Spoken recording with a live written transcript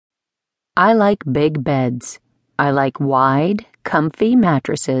I like big beds. I like wide, comfy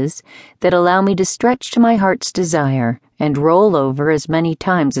mattresses that allow me to stretch to my heart's desire and roll over as many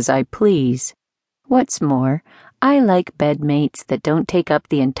times as I please. What's more, I like bedmates that don't take up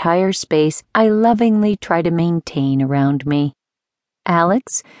the entire space I lovingly try to maintain around me.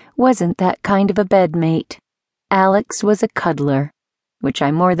 Alex wasn't that kind of a bedmate. Alex was a cuddler, which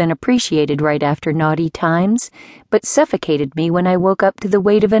I more than appreciated right after naughty times, but suffocated me when I woke up to the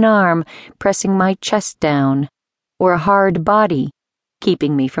weight of an arm pressing my chest down, or a hard body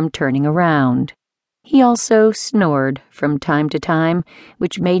keeping me from turning around. He also snored from time to time,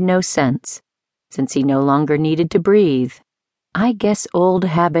 which made no sense, since he no longer needed to breathe. I guess old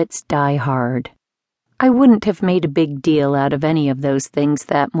habits die hard. I wouldn't have made a big deal out of any of those things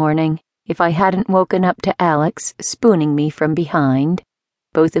that morning if I hadn't woken up to Alex spooning me from behind,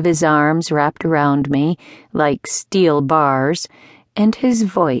 both of his arms wrapped around me like steel bars, and his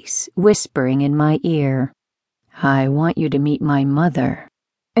voice whispering in my ear, "I want you to meet my mother."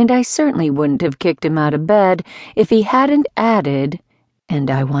 And I certainly wouldn't have kicked him out of bed if he hadn't added, "And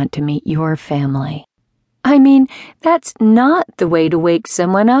I want to meet your family." I mean, that's not the way to wake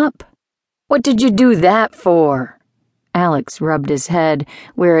someone up. "What did you do that for?" Alex rubbed his head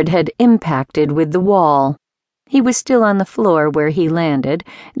where it had impacted with the wall. He was still on the floor where he landed,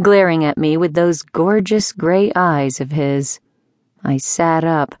 glaring at me with those gorgeous gray eyes of his. I sat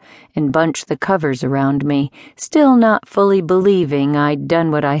up and bunched the covers around me, still not fully believing I'd done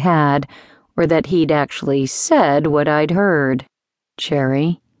what I had, or that he'd actually said what I'd heard.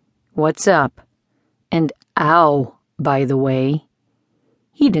 "Cherry, what's up? And ow, by the way."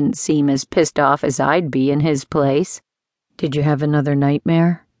 He didn't seem as pissed off as I'd be in his place. "Did you have another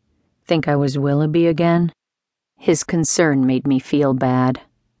nightmare? Think I was Willoughby again?" His concern made me feel bad.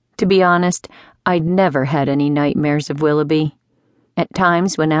 To be honest, I'd never had any nightmares of Willoughby. At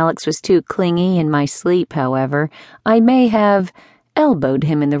times when Alex was too clingy in my sleep, however, I may have elbowed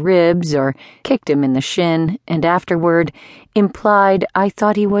him in the ribs or kicked him in the shin, and afterward implied I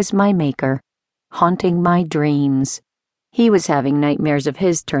thought he was my maker, haunting my dreams. He was having nightmares of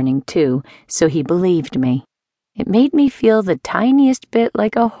his turning too, so he believed me. It made me feel the tiniest bit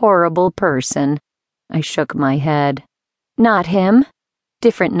like a horrible person. I shook my head. "Not him.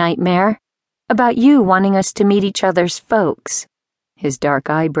 Different nightmare. About you wanting us to meet each other's folks." His dark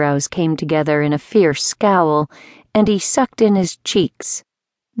eyebrows came together in a fierce scowl, and he sucked in his cheeks.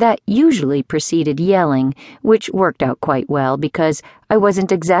 That usually preceded yelling, which worked out quite well because I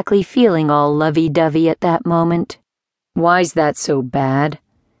wasn't exactly feeling all lovey-dovey at that moment. "Why's that so bad?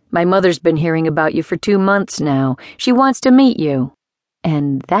 My mother's been hearing about you for 2 months now. She wants to meet you."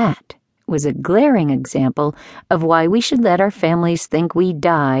 And that was a glaring example of why we should let our families think we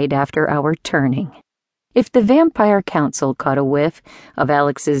died after our turning. If the Vampire Council caught a whiff of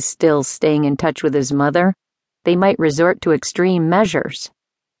Alex's still staying in touch with his mother, they might resort to extreme measures.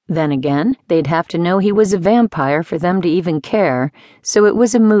 Then again, they'd have to know he was a vampire for them to even care, so it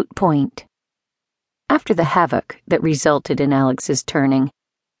was a moot point. After the havoc that resulted in Alex's turning,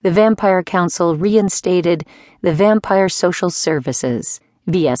 the Vampire Council reinstated the Vampire Social Services,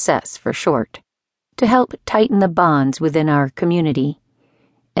 VSS for short, to help tighten the bonds within our community,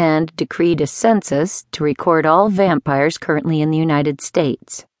 and decreed a census to record all vampires currently in the United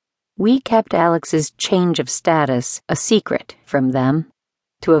States. We kept Alex's change of status a secret from them,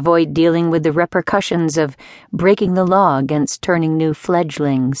 to avoid dealing with the repercussions of breaking the law against turning new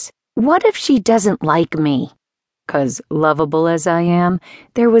fledglings. What if she doesn't like me? 'Cause lovable as I am,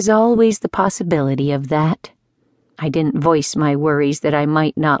 there was always the possibility of that. I didn't voice my worries that I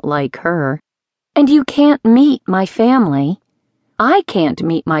might not like her. "And you can't meet my family. I can't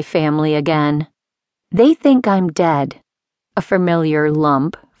meet my family again. They think I'm dead." A familiar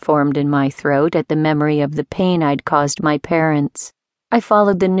lump formed in my throat at the memory of the pain I'd caused my parents. I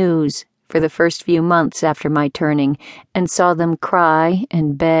followed the news for the first few months after my turning and saw them cry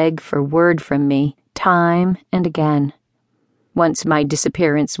and beg for word from me time and again. Once my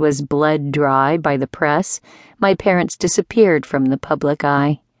disappearance was bled dry by the press, my parents disappeared from the public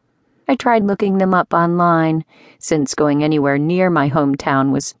eye. I tried looking them up online, since going anywhere near my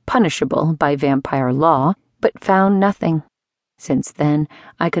hometown was punishable by vampire law, but found nothing. Since then,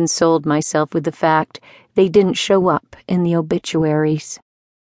 I consoled myself with the fact they didn't show up in the obituaries.